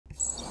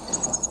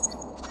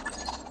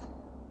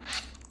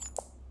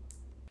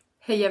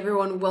Hey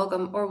everyone,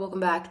 welcome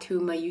back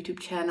to my YouTube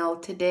channel.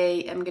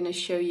 Today I'm going to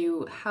show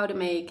you how to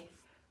make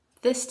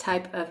this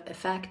type of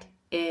effect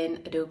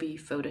in Adobe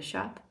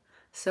Photoshop.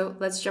 So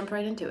let's jump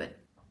right into it.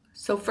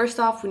 So first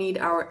off, we need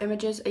our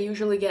images. I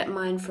usually get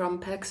mine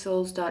from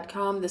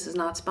pexels.com. This is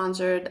not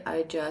sponsored.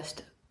 I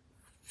just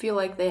feel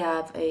like they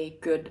have a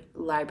good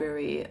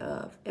library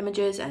of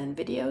images and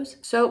videos.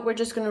 So we're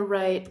just going to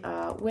write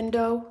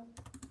window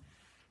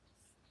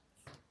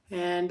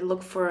and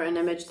look for an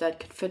image that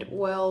could fit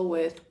well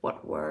with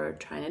what we're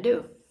trying to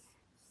do.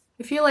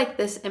 I feel like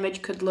this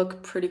image could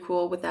look pretty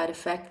cool with that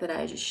effect that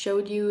I just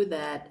showed you.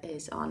 That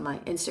is on my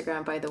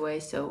Instagram, by the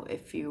way, so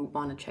if you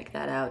want to check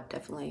that out,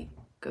 definitely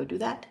go do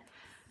that.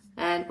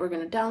 And we're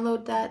going to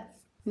download that.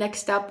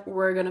 Next up,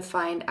 we're going to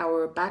find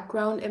our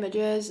background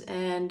images,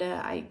 and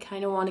I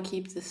kind of want to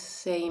keep the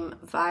same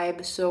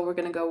vibe, so we're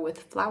going to go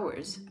with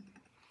flowers.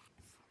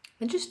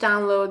 And just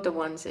download the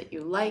ones that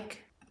you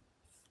like.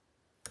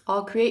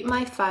 I'll create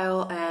my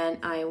file and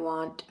I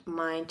want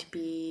mine to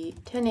be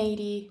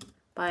 1080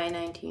 by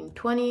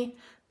 1920.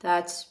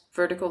 That's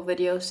vertical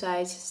video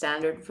size,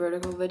 standard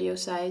vertical video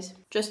size.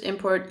 Just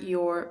import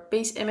your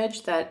base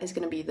image. That is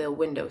going to be the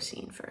window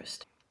scene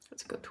first.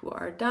 Let's go to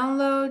our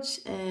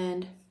downloads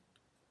and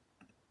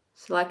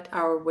select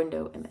our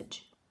window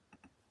image.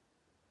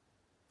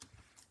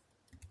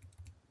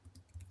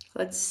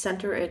 Let's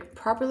center it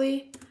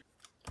properly.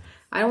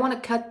 I want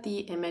to cut the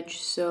image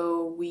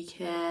so we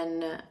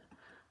can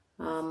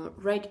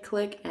right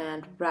click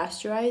and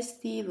rasterize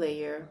the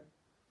layer,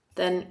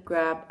 then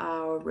grab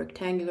our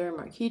rectangular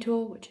marquee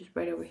tool, which is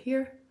right over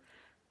here,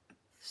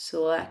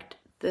 select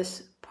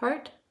this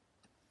part,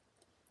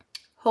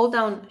 hold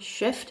down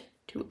shift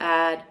to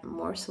add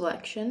more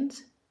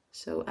selections,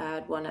 so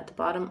add one at the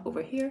bottom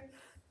over here,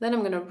 then I'm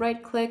going to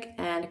right click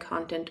and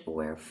content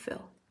aware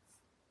fill,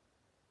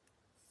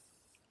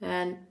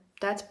 and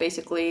that's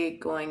basically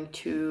going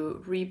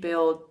to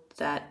rebuild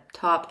that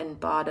top and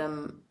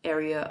bottom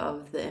area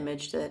of the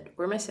image that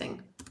we're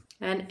missing.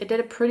 And it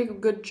did a pretty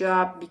good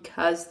job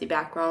because the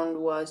background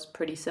was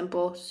pretty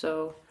simple.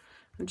 So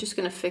I'm just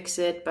going to fix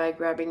it by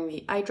grabbing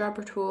the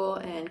eyedropper tool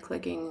and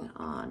clicking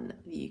on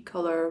the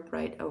color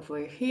right over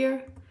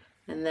here.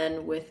 And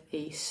then with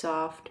a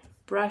soft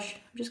brush,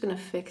 I'm just going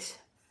to fix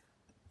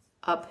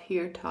up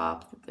here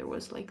top that there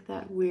was like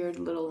that weird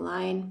little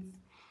line.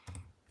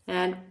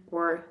 And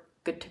we're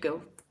good to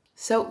go.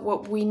 So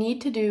what we need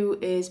to do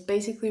is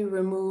basically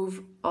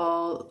remove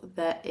all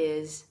that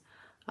is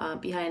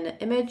behind the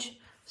image.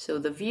 So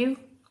the view,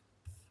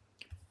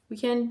 we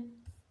can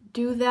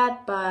do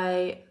that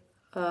by,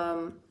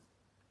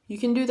 you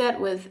can do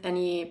that with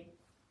any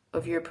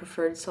of your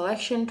preferred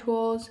selection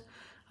tools.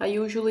 I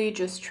usually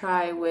just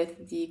try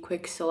with the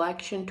quick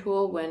selection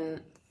tool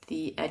when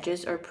the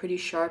edges are pretty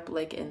sharp,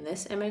 like in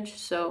this image.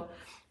 So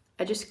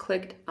I just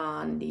clicked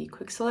on the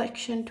quick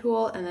selection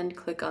tool and then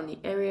click on the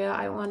area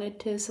I wanted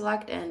to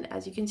select, and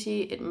as you can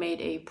see it made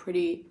a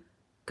pretty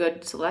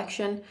good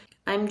selection.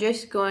 I'm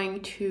just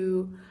going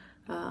to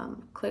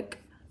click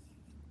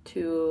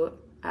to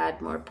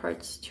add more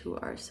parts to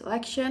our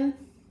selection,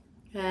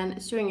 and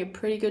it's doing a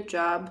pretty good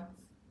job.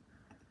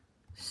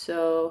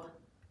 So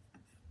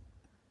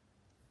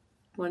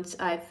once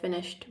I've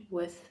finished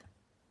with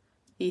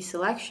the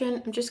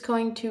selection, I'm just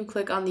going to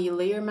click on the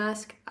layer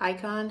mask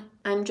icon.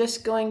 I'm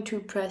just going to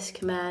press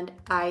Command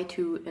I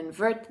to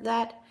invert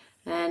that,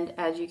 and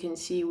as you can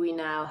see we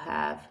now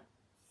have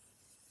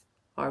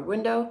our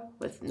window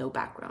with no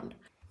background.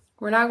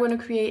 We're now going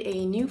to create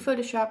a new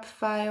Photoshop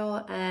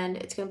file, and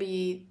it's going to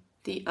be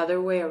the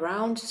other way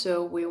around.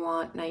 So we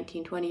want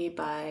 1920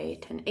 by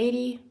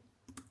 1080.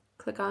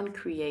 Click on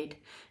create,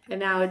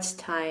 and now it's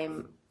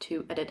time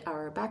to edit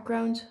our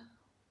backgrounds.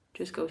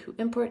 Just go to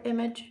import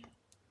image,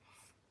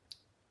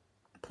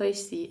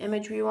 place the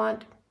image we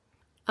want.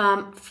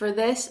 For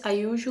this, I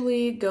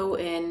usually go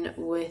in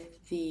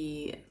with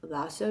the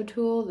lasso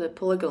tool, the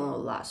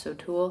polygonal lasso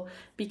tool,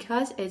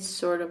 because it's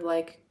sort of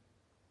like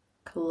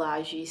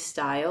collage-y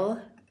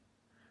style.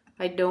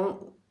 I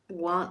don't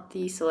want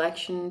the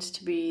selections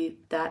to be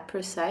that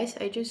precise.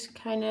 I just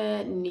kind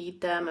of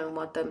need them and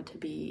want them to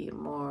be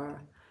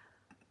more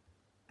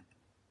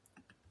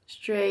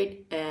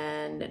straight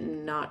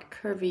and not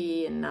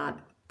curvy and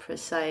not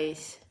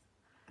precise.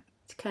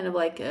 It's kind of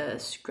like a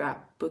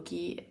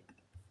scrapbooky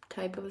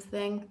type of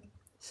thing.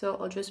 So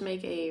I'll just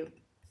make a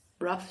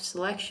rough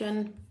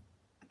selection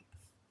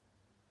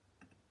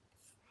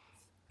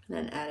and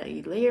then add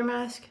a layer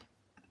mask.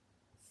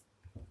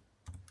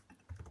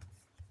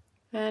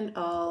 And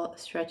I'll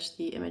stretch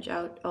the image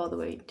out all the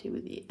way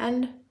to the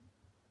end.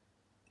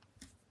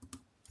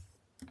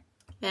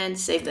 And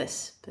save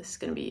this. This is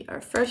going to be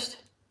our first.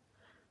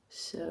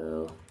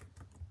 So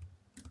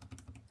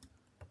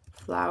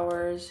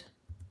flowers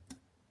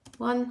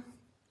 1.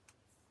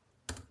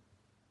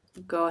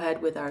 Go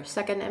ahead with our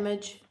second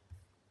image.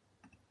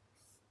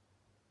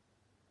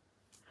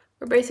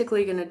 We're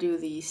basically going to do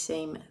the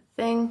same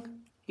thing.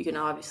 You can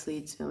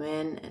obviously zoom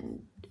in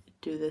and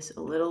do this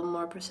a little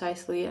more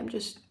precisely. I'm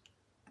just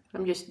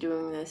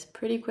doing this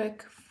pretty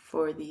quick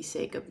for the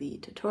sake of the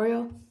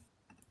tutorial.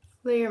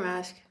 Layer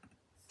mask.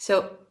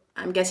 So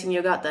I'm guessing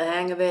you got the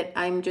hang of it.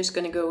 I'm just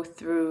going to go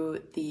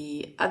through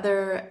the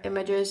other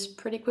images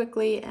pretty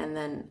quickly and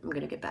then I'm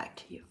going to get back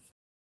to you.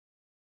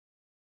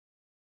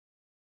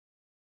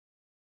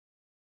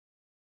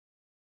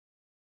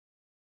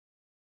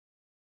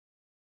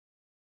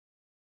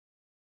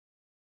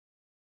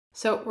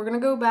 So we're going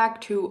to go back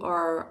to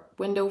our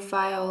window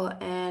file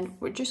and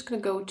we're just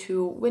going to go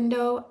to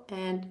Window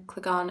and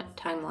click on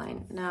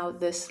Timeline. Now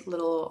this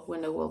little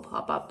window will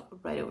pop up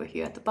right over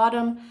here at the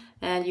bottom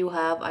and you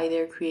have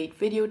either Create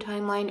Video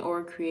Timeline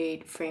or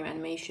Create Frame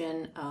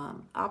Animation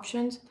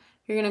options.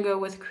 You're going to go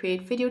with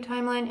Create Video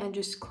Timeline and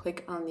just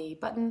click on the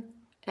button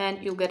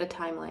and you'll get a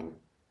timeline.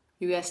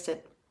 You guessed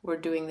it, we're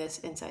doing this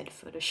inside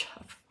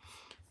Photoshop.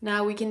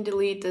 Now we can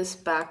delete this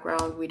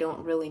background, we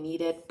don't really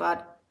need it,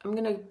 but I'm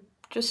going to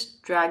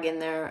just drag in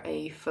there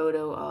a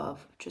photo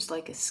of just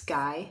like a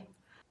sky.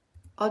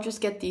 I'll just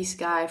get the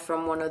sky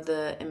from one of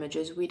the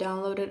images we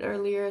downloaded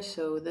earlier,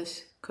 so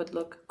this could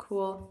look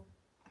cool.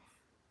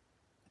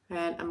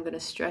 And I'm gonna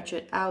stretch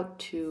it out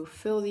to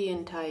fill the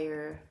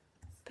entire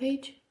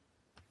page.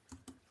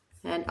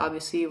 And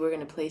obviously we're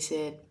gonna place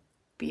it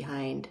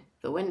behind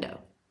the window.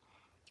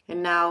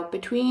 And now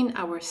between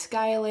our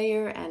sky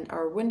layer and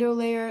our window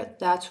layer,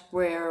 that's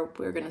where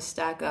we're gonna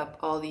stack up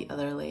all the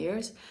other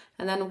layers.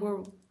 And then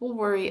we'll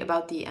worry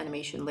about the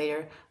animation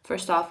later.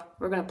 First off,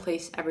 we're gonna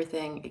place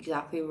everything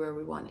exactly where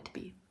we want it to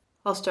be.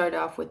 I'll start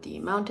off with the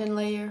mountain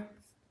layer.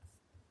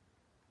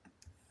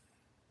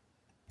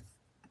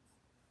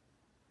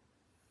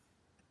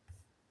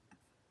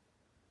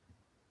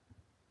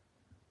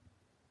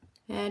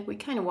 And we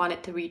kind of want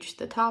it to reach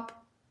the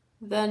top.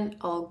 Then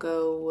I'll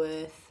go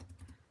with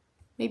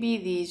maybe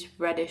these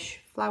reddish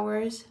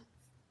flowers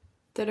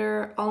that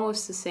are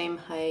almost the same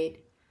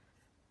height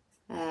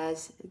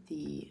as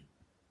the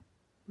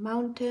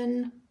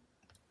mountain.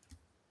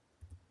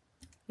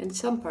 In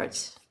some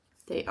parts,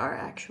 they are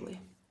actually.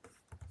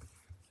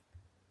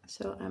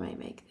 So I might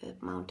make the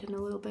mountain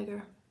a little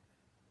bigger.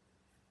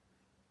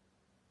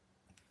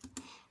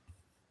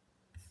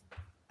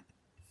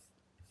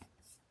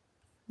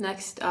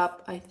 Next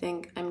up, I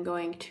think I'm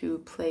going to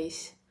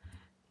place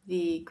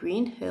the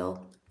green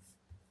hill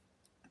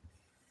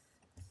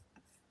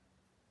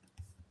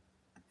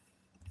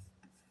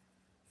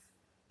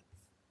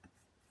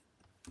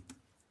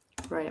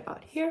right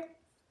about here,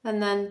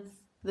 and then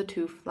the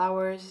two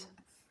flowers.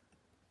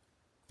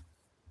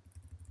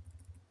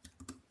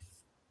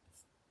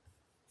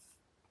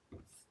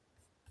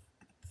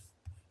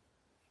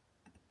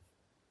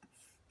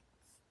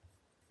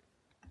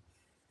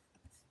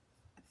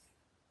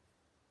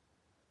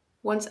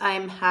 Once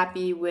I'm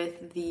happy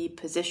with the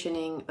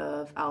positioning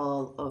of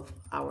all of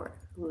our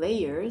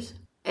layers,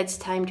 it's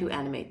time to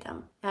animate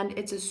them. And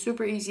it's a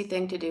super easy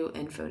thing to do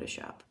in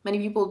Photoshop. Many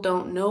people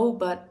don't know,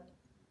 but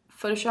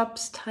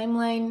Photoshop's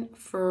timeline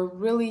for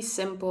really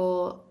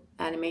simple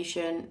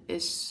animation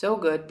is so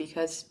good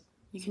because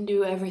you can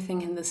do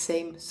everything in the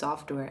same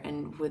software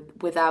and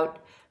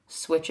without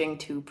switching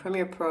to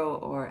Premiere Pro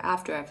or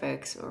After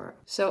Effects.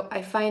 So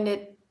I find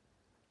it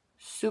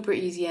super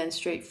easy and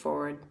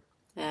straightforward.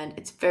 And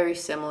it's very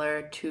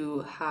similar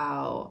to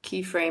how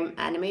keyframe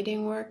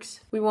animating works.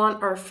 We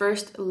want our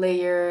first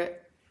layer,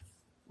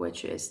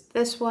 which is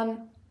this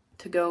one,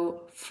 to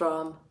go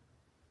from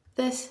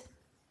this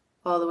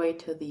all the way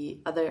to the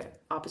other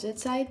opposite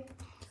side.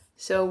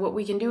 So what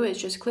we can do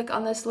is just click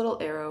on this little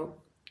arrow,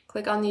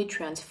 click on the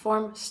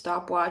transform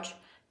stopwatch,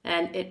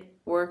 and it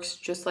works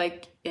just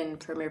like in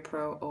Premiere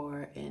Pro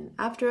or in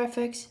After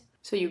Effects.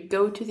 So you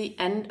go to the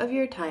end of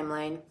your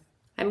timeline.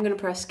 I'm gonna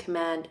press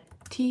Command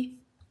T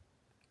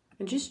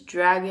and just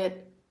drag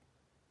it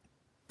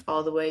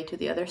all the way to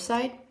the other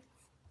side.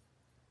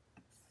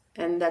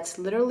 And that's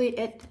literally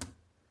it.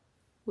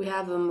 We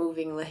have a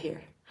moving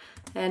layer.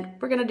 And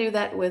we're gonna do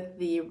that with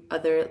the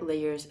other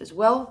layers as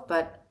well,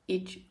 but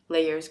each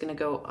layer is gonna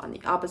go on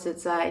the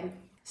opposite side.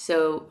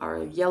 So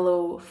our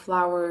yellow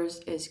flowers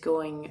is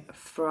going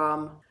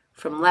from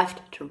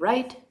left to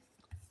right,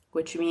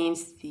 which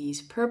means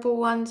these purple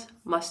ones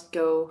must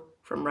go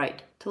from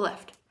right to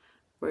left.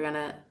 We're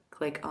gonna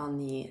click on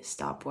the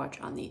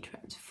stopwatch on the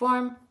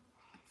transform,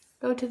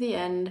 go to the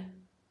end,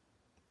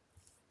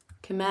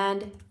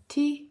 Command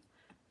T,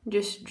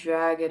 just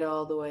drag it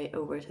all the way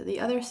over to the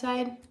other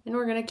side, and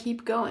we're gonna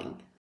keep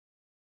going.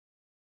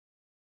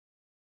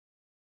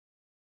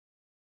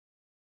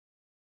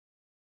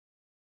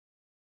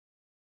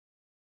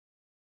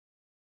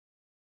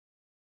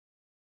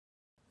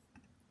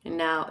 And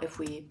now if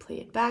we play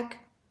it back,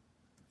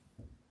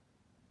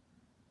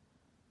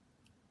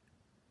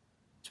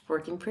 it's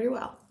working pretty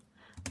well.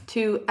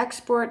 To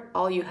export,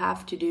 all you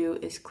have to do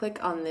is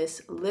click on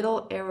this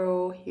little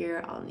arrow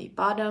here on the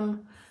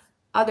bottom.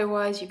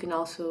 Otherwise, you can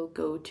also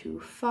go to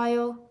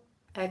File,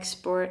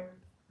 Export,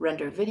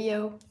 Render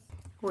Video.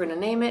 We're gonna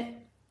name it.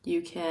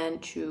 You can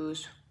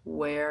choose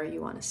where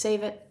you wanna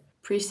save it.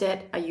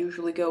 Preset, I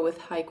usually go with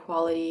high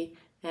quality,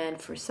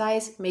 And for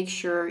size, make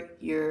sure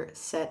you're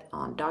set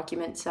on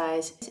document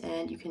size,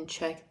 and you can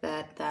check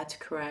that that's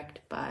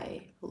correct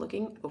by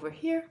looking over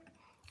here.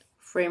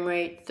 Frame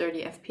rate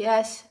 30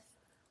 FPS,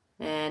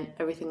 and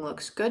everything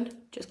looks good.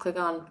 Just click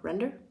on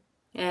render.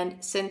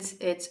 And since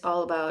it's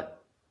all about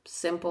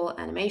simple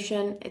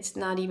animation, it's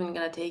not even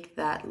gonna take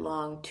that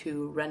long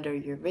to render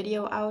your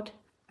video out.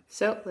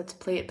 So let's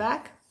play it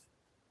back.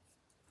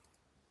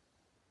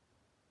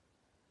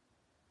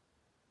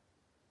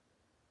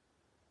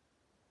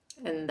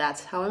 And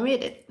that's how I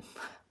made it.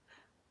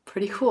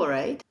 Pretty cool,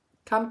 right?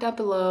 Comment down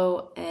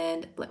below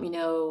and let me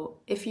know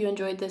if you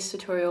enjoyed this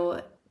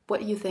tutorial,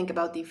 what you think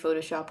about the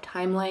Photoshop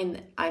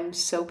timeline. I'm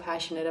so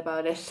passionate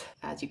about it.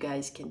 As you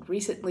guys can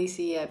recently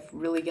see, I've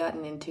really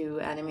gotten into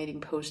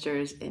animating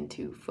posters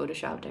into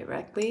Photoshop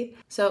directly.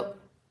 So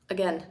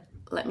again,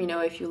 let me know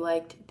if you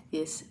liked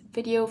this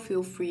video.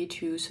 Feel free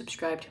to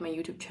subscribe to my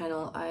YouTube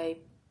channel. I'm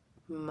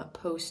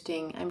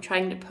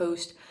trying to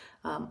post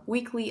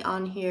weekly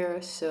on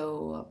here,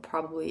 so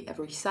probably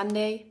every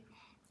Sunday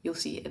you'll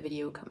see a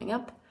video coming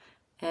up.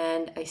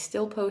 And I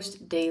still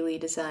post daily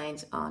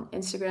designs on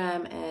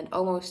Instagram and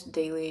almost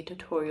daily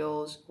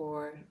tutorials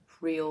or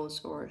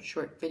reels or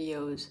short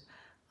videos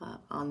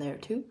on there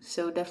too.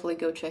 So definitely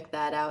go check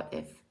that out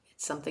if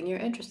it's something you're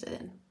interested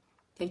in.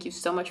 Thank you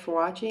so much for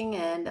watching,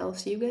 and I'll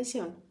see you guys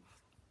soon.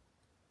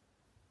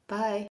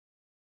 Bye.